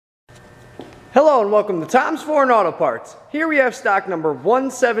Hello and welcome to Tom's Foreign Auto Parts. Here we have stock number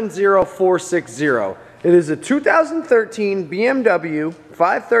 170460. It is a 2013 BMW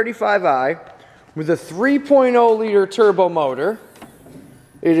 535i with a 3.0 liter turbo motor.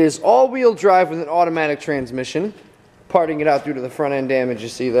 It is all-wheel drive with an automatic transmission. Parting it out due to the front end damage you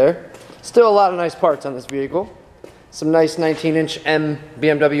see there. Still a lot of nice parts on this vehicle. Some nice 19-inch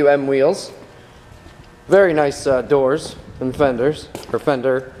BMW M wheels. Very nice doors and fenders, or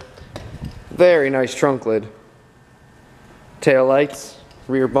fender. Very nice trunk lid. Tail lights,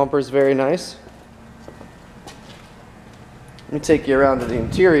 rear bumpers, very nice. Let me take you around to the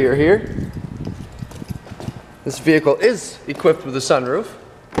interior here. This vehicle is equipped with a sunroof.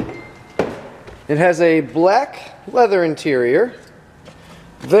 It has a black leather interior.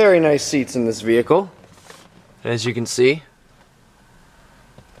 Very nice seats in this vehicle, as you can see.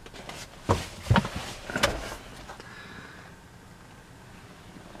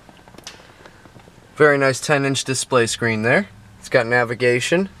 Very nice 10-inch display screen there. It's got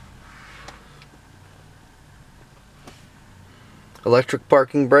navigation, electric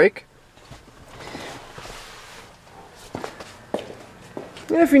parking brake.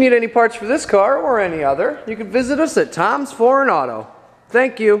 And if you need any parts for this car or any other, you can visit us at Tom's Foreign Auto.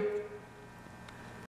 Thank you.